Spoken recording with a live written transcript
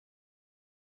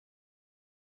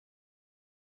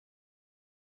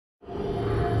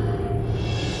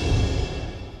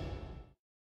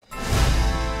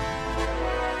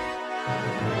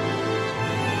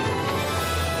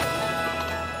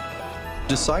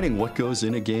Deciding what goes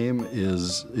in a game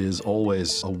is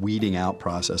always a weeding out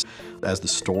process. As the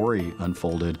story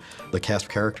unfolded, the cast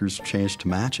of characters changed to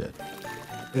match it.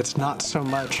 It's not so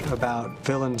much about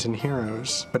villains and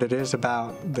heroes, but it is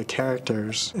about the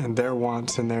characters and their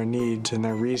wants and their needs and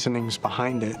their reasonings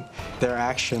behind it. Their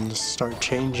actions start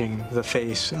changing the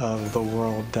face of the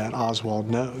world that Oswald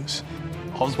knows.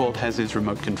 Oswald has his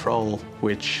remote control,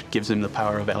 which gives him the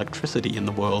power of electricity in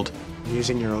the world.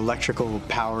 Using your electrical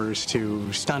powers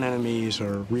to stun enemies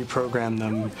or reprogram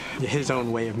them, his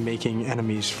own way of making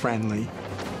enemies friendly.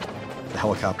 The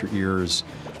helicopter ears,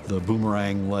 the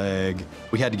boomerang leg.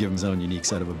 We had to give him his own unique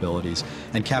set of abilities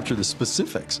and capture the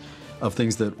specifics of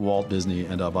things that Walt Disney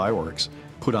and Iworks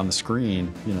put on the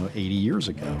screen, 80 years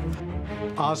ago.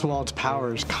 Oswald's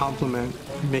powers complement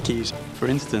Mickey's. For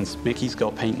instance, Mickey's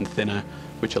got paint and thinner,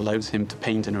 which allows him to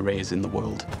paint and erase in the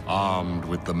world. Armed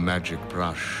with the magic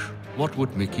brush, what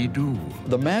would Mickey do?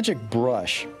 The magic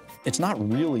brush, it's not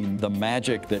really the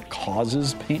magic that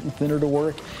causes paint and thinner to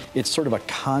work. It's sort of a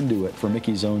conduit for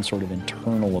Mickey's own sort of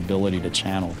internal ability to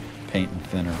channel paint and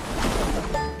thinner.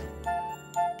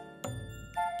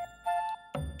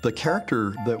 The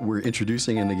character that we're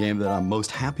introducing in the game that I'm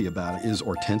most happy about is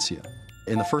Hortensia.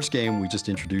 In the first game, we just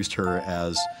introduced her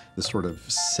as this sort of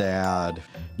sad,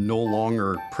 no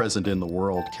longer present in the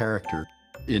world character.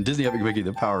 In Disney Epic Mickey,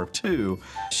 The Power of Two,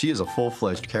 she is a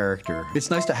full-fledged character. It's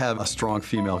nice to have a strong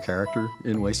female character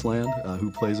in Wasteland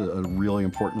who plays a really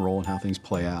important role in how things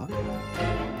play out.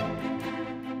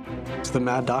 It's the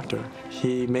Mad Doctor.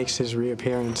 He makes his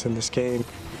reappearance in this game.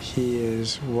 He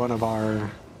is one of our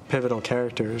pivotal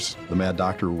characters. The Mad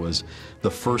Doctor was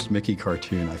the first Mickey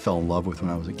cartoon I fell in love with when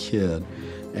I was a kid,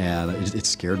 and it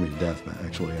scared me to death,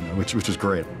 actually, which was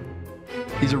great.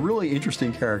 He's a really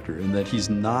interesting character in that he's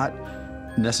not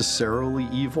necessarily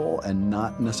evil and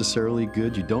not necessarily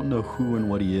good. You don't know who and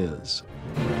what he is.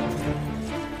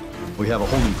 We have a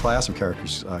whole new class of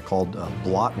characters called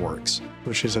Blotworks,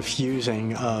 which is a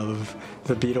fusing of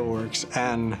the Beetleworks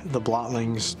and the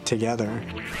Blotlings together.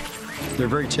 They're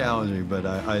very challenging, but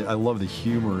I love the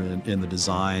humor in the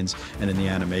designs and in the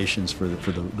animations for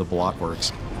the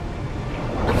Blotworks.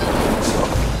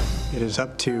 It is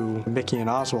up to Mickey and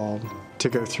Oswald to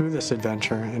go through this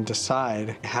adventure and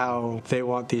decide how they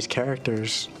want these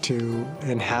characters to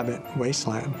inhabit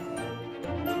Wasteland.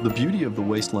 The beauty of the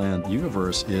Wasteland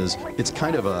universe is it's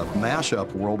kind of a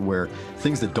mashup world where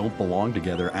things that don't belong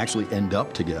together actually end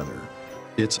up together.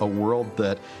 It's a world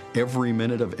that every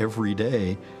minute of every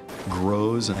day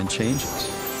grows and changes.